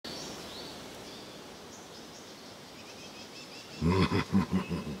No,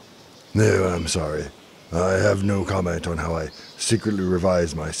 I'm sorry. I have no comment on how I secretly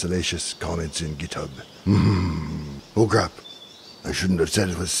revise my salacious comments in GitHub. Oh crap. I shouldn't have said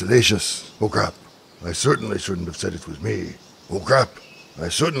it was salacious. Oh crap. I certainly shouldn't have said it was me. Oh crap. I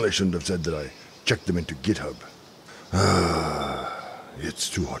certainly shouldn't have said that I checked them into GitHub. It's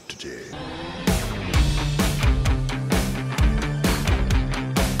too hot today.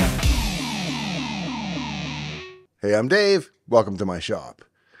 Hey, I'm Dave. Welcome to my shop.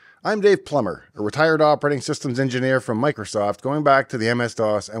 I'm Dave Plummer, a retired operating systems engineer from Microsoft going back to the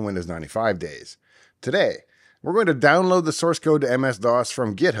MS-DOS and Windows 95 days. Today, we're going to download the source code to MS-DOS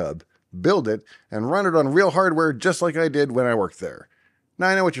from GitHub, build it, and run it on real hardware just like I did when I worked there. Now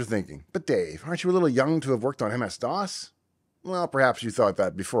I know what you're thinking, but Dave, aren't you a little young to have worked on MS-DOS? Well, perhaps you thought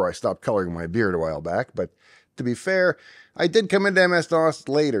that before I stopped coloring my beard a while back, but to be fair, I did come into MS-DOS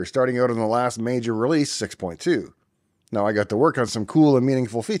later, starting out on the last major release, 6.2. Now, I got to work on some cool and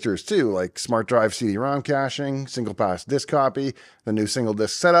meaningful features too, like smart drive CD-ROM caching, single-pass disk copy, the new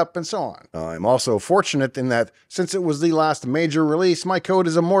single-disk setup, and so on. I'm also fortunate in that, since it was the last major release, my code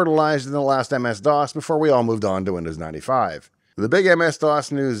is immortalized in the last MS-DOS before we all moved on to Windows 95. The big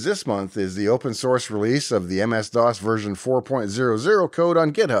MS-DOS news this month is the open source release of the MS-DOS version 4.00 code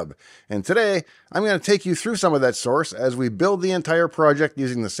on GitHub, and today I'm going to take you through some of that source as we build the entire project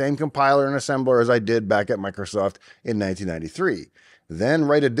using the same compiler and assembler as I did back at Microsoft in 1993. Then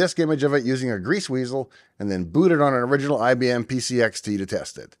write a disk image of it using a grease weasel, and then boot it on an original IBM PC XT to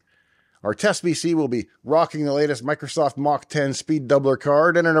test it. Our test PC will be rocking the latest Microsoft Mach 10 speed doubler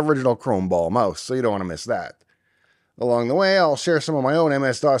card and an original Chrome ball mouse, so you don't want to miss that. Along the way, I'll share some of my own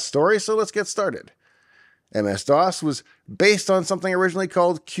MS-DOS stories, so let's get started. MS-DOS was based on something originally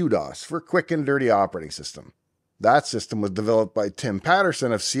called QDOS, for Quick and Dirty Operating System. That system was developed by Tim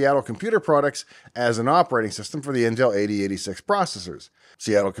Paterson of Seattle Computer Products as an operating system for the Intel 8086 processors.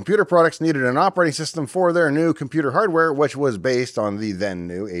 Seattle Computer Products needed an operating system for their new computer hardware, which was based on the then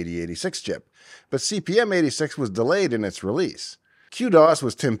new 8086 chip, but CPM86 was delayed in its release. QDOS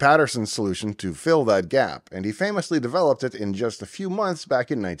was Tim Paterson's solution to fill that gap, and he famously developed it in just a few months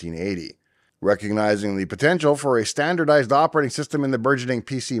back in 1980. Recognizing the potential for a standardized operating system in the burgeoning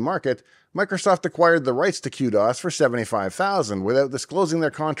PC market, Microsoft acquired the rights to QDOS for $75,000 without disclosing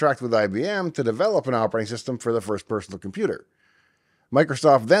their contract with IBM to develop an operating system for the first personal computer.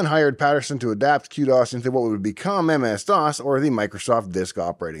 Microsoft then hired Paterson to adapt QDOS into what would become MS-DOS, or the Microsoft Disk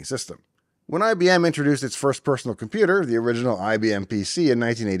Operating System. When IBM introduced its first personal computer, the original IBM PC in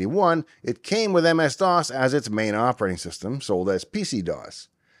 1981, it came with MS-DOS as its main operating system, sold as PC-DOS.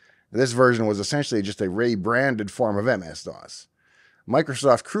 This version was essentially just a rebranded form of MS-DOS.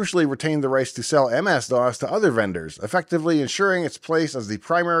 Microsoft crucially retained the rights to sell MS-DOS to other vendors, effectively ensuring its place as the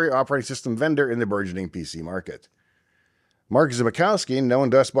primary operating system vendor in the burgeoning PC market. MarkZ,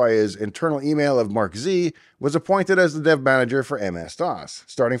 known to us by his internal email of MarkZ, was appointed as the dev manager for MS-DOS,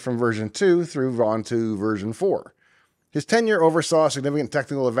 starting from version 2 through on to version 4. His tenure oversaw significant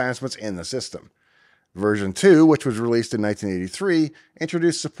technical advancements in the system. Version 2, which was released in 1983,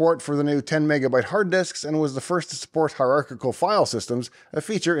 introduced support for the new 10MB hard disks and was the first to support hierarchical file systems, a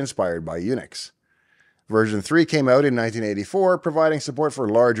feature inspired by Unix. Version 3 came out in 1984, providing support for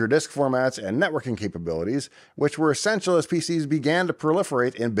larger disk formats and networking capabilities, which were essential as PCs began to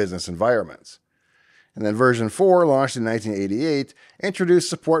proliferate in business environments. And then version 4, launched in 1988, introduced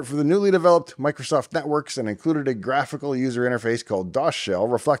support for the newly developed Microsoft networks and included a graphical user interface called DOS Shell,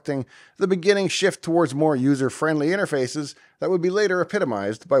 reflecting the beginning shift towards more user-friendly interfaces that would be later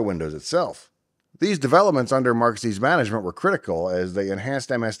epitomized by Windows itself. These developments under MarkZ's management were critical as they enhanced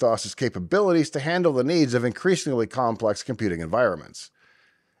MS-DOS's capabilities to handle the needs of increasingly complex computing environments.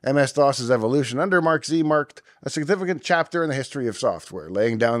 MS-DOS's evolution under MarkZ marked a significant chapter in the history of software,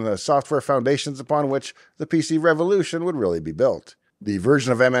 laying down the software foundations upon which the PC revolution would really be built. The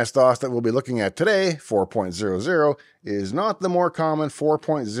version of MS-DOS that we'll be looking at today, 4.00, is not the more common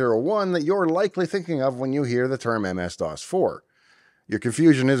 4.01 that you're likely thinking of when you hear the term MS-DOS 4. Your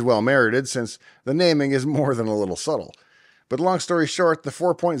confusion is well merited, since the naming is more than a little subtle. But long story short, the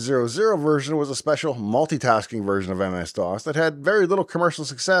 4.00 version was a special multitasking version of MS-DOS that had very little commercial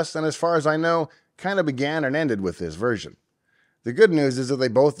success and, as far as I know, kind of began and ended with this version. The good news is that they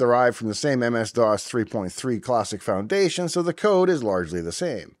both derive from the same MS-DOS 3.3 classic foundation, so the code is largely the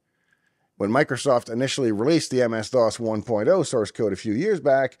same. When Microsoft initially released the MS-DOS 1.0 source code a few years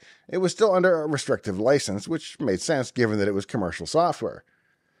back, it was still under a restrictive license, which made sense given that it was commercial software.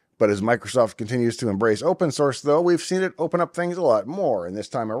 But as Microsoft continues to embrace open source, though, we've seen it open up things a lot more, and this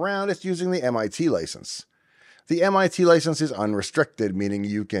time around it's using the MIT license. The MIT license is unrestricted, meaning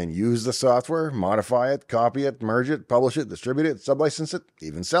you can use the software, modify it, copy it, merge it, publish it, distribute it, sublicense it,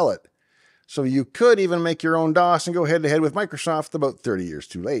 even sell it. So you could even make your own DOS and go head-to-head with Microsoft about 30 years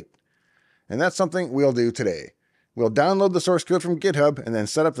too late. And that's something we'll do today. We'll download the source code from GitHub and then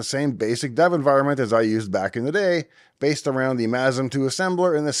set up the same basic dev environment as I used back in the day, based around the MarkZ 2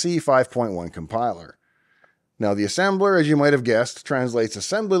 assembler and the C 5.1 compiler. Now, the assembler, as you might have guessed, translates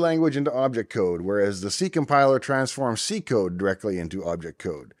assembly language into object code, whereas the C compiler transforms C code directly into object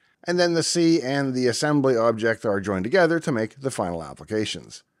code. And then the C and the assembly object are joined together to make the final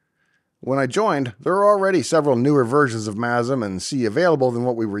applications. When I joined, there are already several newer versions of MarkZ and C available than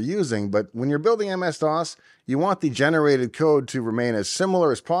what we were using, but when you're building MS-DOS, you want the generated code to remain as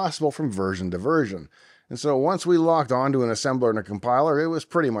similar as possible from version to version. And so once we locked onto an assembler and a compiler, it was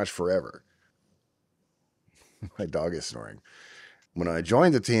pretty much forever. My dog is snoring. When I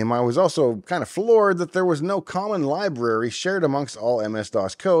joined the team, I was also kind of floored that there was no common library shared amongst all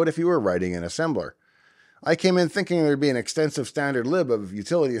MS-DOS code if you were writing an assembler. I came in thinking there'd be an extensive standard lib of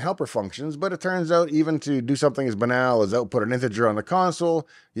utility and helper functions, but it turns out even to do something as banal as output an integer on the console,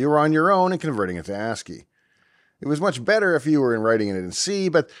 you were on your own and converting it to ASCII. It was much better if you were writing it in C,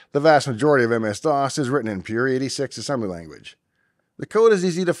 but the vast majority of MS-DOS is written in pure 86 assembly language. The code is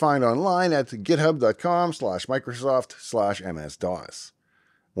easy to find online at github.com/Microsoft/MS-DOS.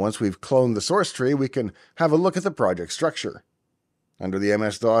 Once we've cloned the source tree, we can have a look at the project structure. Under the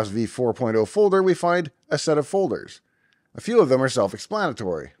MS-DOS v4.0 folder, we find a set of folders. A few of them are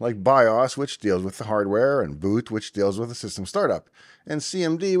self-explanatory, like BIOS, which deals with the hardware, and boot, which deals with the system startup, and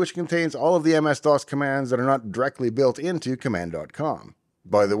CMD, which contains all of the MS-DOS commands that are not directly built into command.com.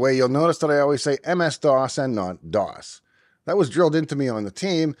 By the way, you'll notice that I always say MS-DOS and not DOS. That was drilled into me on the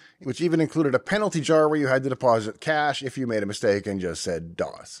team, which even included a penalty jar where you had to deposit cash if you made a mistake and just said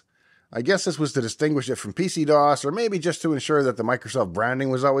DOS. I guess this was to distinguish it from PC-DOS, or maybe just to ensure that the Microsoft branding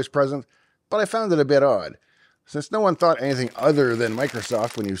was always present, but I found it a bit odd. Since no one thought anything other than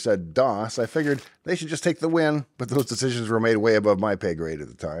Microsoft when you said DOS, I figured they should just take the win, but those decisions were made way above my pay grade at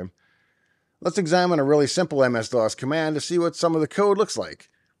the time. Let's examine a really simple MS-DOS command to see what some of the code looks like.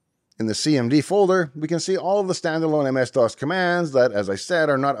 In the CMD folder, we can see all of the standalone MS-DOS commands that, as I said,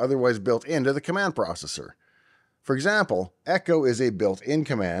 are not otherwise built into the command processor. For example, echo is a built-in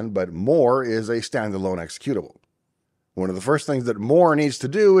command, but more is a standalone executable. One of the first things that more needs to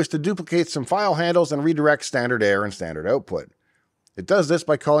do is to duplicate some file handles and redirect standard air and standard output. It does this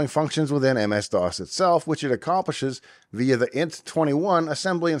by calling functions within MS-DOS itself, which it accomplishes via the int21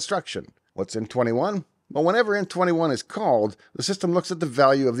 assembly instruction. What's int21? Well, whenever int21 is called, the system looks at the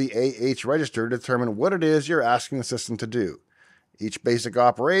value of the AH register to determine what it is you're asking the system to do. Each basic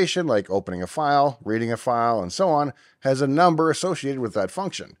operation, like opening a file, reading a file, and so on, has a number associated with that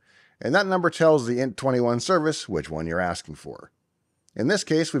function, and that number tells the int21 service which one you're asking for. In this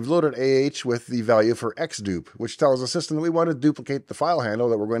case, we've loaded AH with the value for xdup, which tells the system that we want to duplicate the file handle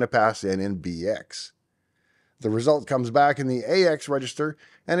that we're going to pass in BX. The result comes back in the AX register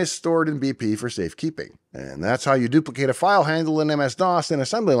and is stored in BP for safekeeping. And that's how you duplicate a file handle in MS-DOS in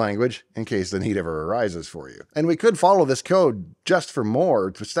assembly language, in case the need ever arises for you. And we could follow this code just for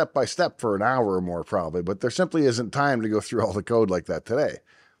more, step by step for an hour or more probably, but there simply isn't time to go through all the code like that today.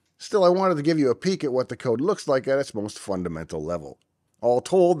 Still, I wanted to give you a peek at what the code looks like at its most fundamental level. All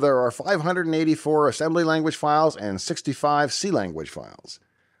told, there are 584 assembly language files and 65 C language files.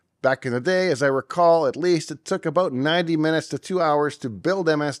 Back in the day, as I recall, at least, it took about 90 minutes to 2 hours to build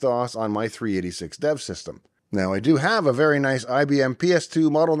MS-DOS on my 386 dev system. Now, I do have a very nice IBM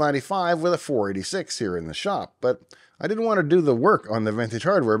PS2 Model 95 with a 486 here in the shop, but I didn't want to do the work on the vintage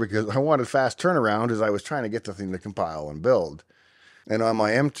hardware because I wanted fast turnaround as I was trying to get the thing to compile and build. And on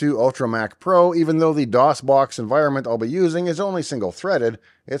my M2 Ultra Mac Pro, even though the DOSBox environment I'll be using is only single-threaded,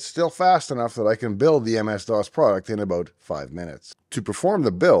 it's still fast enough that I can build the MS-DOS product in about 5 minutes. To perform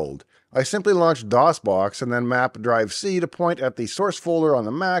the build, I simply launch DOSBox and then map drive C to point at the source folder on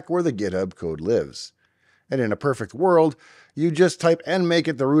the Mac where the GitHub code lives. And in a perfect world, you just type nmake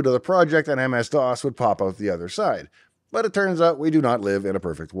at the root of the project and MS-DOS would pop out the other side. But it turns out we do not live in a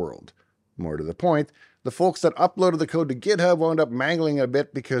perfect world. More to the point, the folks that uploaded the code to GitHub wound up mangling it a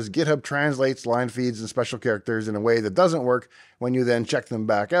bit because GitHub translates line feeds and special characters in a way that doesn't work when you then check them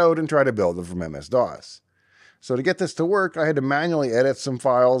back out and try to build them from MS-DOS. So to get this to work, I had to manually edit some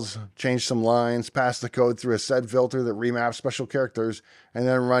files, change some lines, pass the code through a sed filter that remaps special characters, and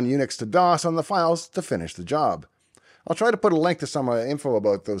then run Unix to DOS on the files to finish the job. I'll try to put a link to some info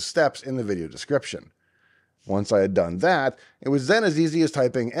about those steps in the video description. Once I had done that, it was then as easy as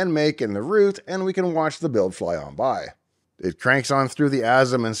typing nmake in the root and we can watch the build fly on by. It cranks on through the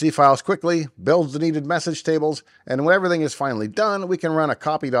ASM and C files quickly, builds the needed message tables, and when everything is finally done, we can run a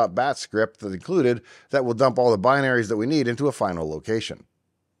copy.bat script that's included that will dump all the binaries that we need into a final location.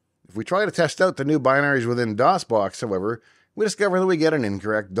 If we try to test out the new binaries within DOSBox, however, we discover that we get an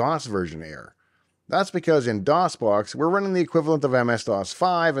incorrect DOS version error. That's because in DOSBox, we're running the equivalent of MS-DOS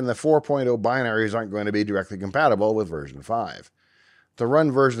 5, and the 4.0 binaries aren't going to be directly compatible with version 5. To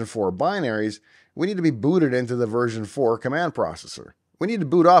run version 4 binaries, we need to be booted into the version 4 command processor. We need to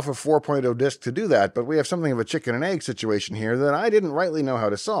boot off a 4.0 disk to do that, but we have something of a chicken and egg situation here that I didn't rightly know how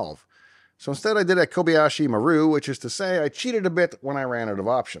to solve. So instead I did a Kobayashi Maru, which is to say I cheated a bit when I ran out of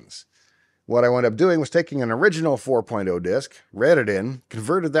options. What I wound up doing was taking an original 4.0 disk, read it in,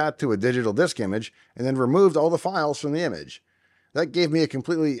 converted that to a digital disk image, and then removed all the files from the image. That gave me a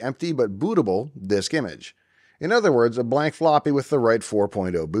completely empty but bootable disk image. In other words, a blank floppy with the right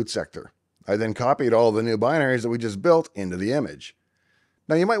 4.0 boot sector. I then copied all the new binaries that we just built into the image.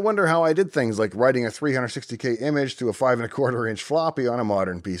 Now you might wonder how I did things like writing a 360K image to a 5¼ inch floppy on a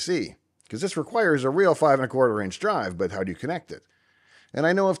modern PC, because this requires a real 5¼ inch drive, but how do you connect it? And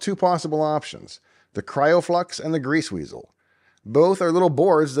I know of two possible options, the CryoFlux and the Grease Weasel. Both are little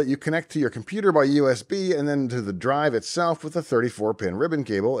boards that you connect to your computer by USB and then to the drive itself with a 34-pin ribbon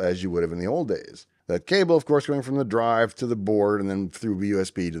cable as you would have in the old days. That cable, of course, going from the drive to the board and then through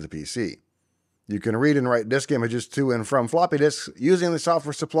USB to the PC. You can read and write disk images to and from floppy disks using the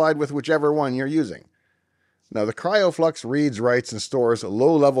software supplied with whichever one you're using. Now, the CryoFlux reads, writes, and stores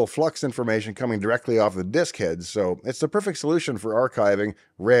low-level flux information coming directly off the disk heads, so it's the perfect solution for archiving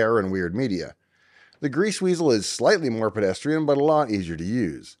rare and weird media. The Grease Weasel is slightly more pedestrian, but a lot easier to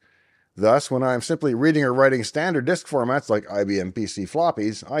use. Thus, when I'm simply reading or writing standard disk formats like IBM PC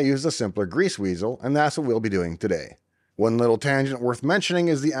floppies, I use the simpler Grease Weasel, and that's what we'll be doing today. One little tangent worth mentioning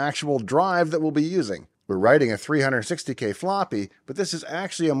is the actual drive that we'll be using. We're writing a 360K floppy, but this is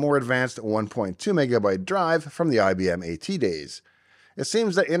actually a more advanced 1.2 megabyte drive from the IBM AT days. It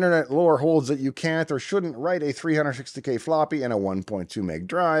seems that internet lore holds that you can't or shouldn't write a 360K floppy in a 1.2 meg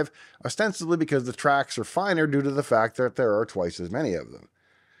drive, ostensibly because the tracks are finer due to the fact that there are twice as many of them.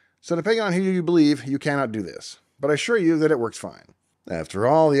 So depending on who you believe, you cannot do this, but I assure you that it works fine. After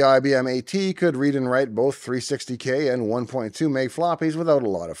all, the IBM AT could read and write both 360K and 1.2 meg floppies without a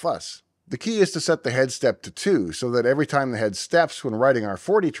lot of fuss. The key is to set the head step to 2, so that every time the head steps when writing our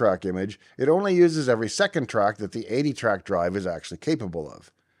 40-track image, it only uses every second track that the 80-track drive is actually capable of.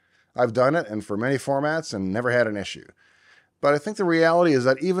 I've done it, and for many formats, and never had an issue. But I think the reality is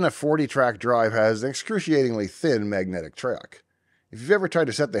that even a 40-track drive has an excruciatingly thin magnetic track. If you've ever tried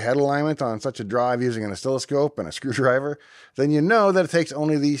to set the head alignment on such a drive using an oscilloscope and a screwdriver, then you know that it takes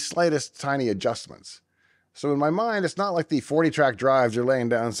only the slightest tiny adjustments. So in my mind, it's not like the 40-track drives are laying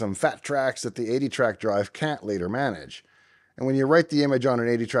down some fat tracks that the 80-track drive can't later manage. And when you write the image on an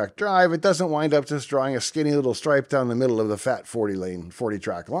 80-track drive, it doesn't wind up just drawing a skinny little stripe down the middle of the fat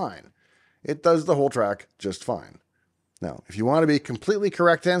 40-track line. It does the whole track just fine. Now, if you want to be completely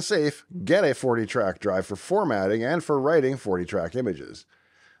correct and safe, get a 40-track drive for formatting and for writing 40-track images.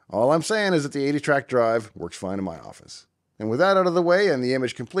 All I'm saying is that the 80-track drive works fine in my office. And with that out of the way and the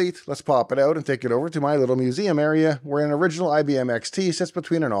image complete, let's pop it out and take it over to my little museum area where an original IBM XT sits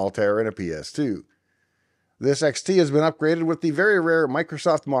between an Altair and a PS2. This XT has been upgraded with the very rare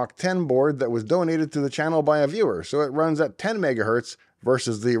Microsoft Mach 10 board that was donated to the channel by a viewer, so it runs at 10 MHz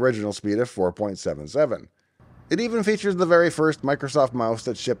versus the original speed of 4.77. It even features the very first Microsoft mouse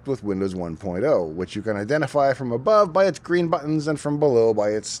that shipped with Windows 1.0, which you can identify from above by its green buttons and from below by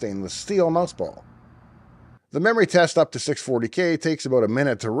its stainless steel mouse ball. The memory test up to 640K takes about a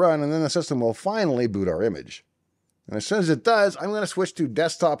minute to run, and then the system will finally boot our image. And as soon as it does, I'm going to switch to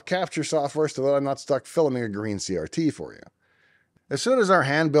desktop capture software so that I'm not stuck filming a green CRT for you. As soon as our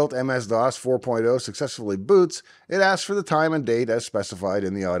hand-built MS-DOS 4.0 successfully boots, it asks for the time and date as specified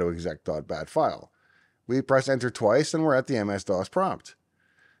in the autoexec.bat file. We press enter twice and we're at the MS-DOS prompt.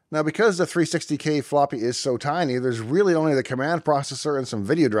 Now because the 360K floppy is so tiny, there's really only the command processor and some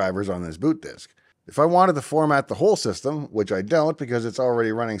video drivers on this boot disk. If I wanted to format the whole system, which I don't because it's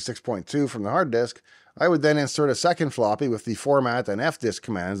already running 6.2 from the hard disk, I would then insert a second floppy with the format and fdisk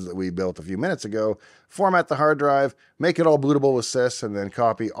commands that we built a few minutes ago, format the hard drive, make it all bootable with sys, and then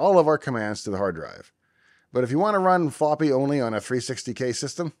copy all of our commands to the hard drive. But if you want to run floppy only on a 360K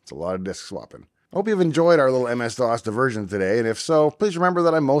system, it's a lot of disk swapping. I hope you've enjoyed our little MS-DOS diversion today, and if so, please remember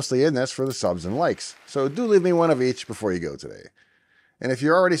that I'm mostly in this for the subs and likes, so do leave me one of each before you go today. And if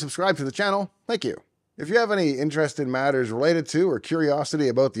you're already subscribed to the channel, thank you. If you have any interest in matters related to or curiosity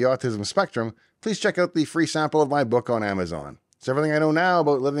about the autism spectrum, please check out the free sample of my book on Amazon. It's everything I know now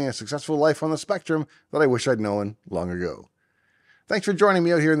about living a successful life on the spectrum that I wish I'd known long ago. Thanks for joining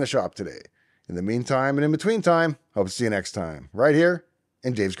me out here in the shop today. In the meantime and in between time, hope to see you next time, right here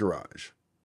in Dave's Garage.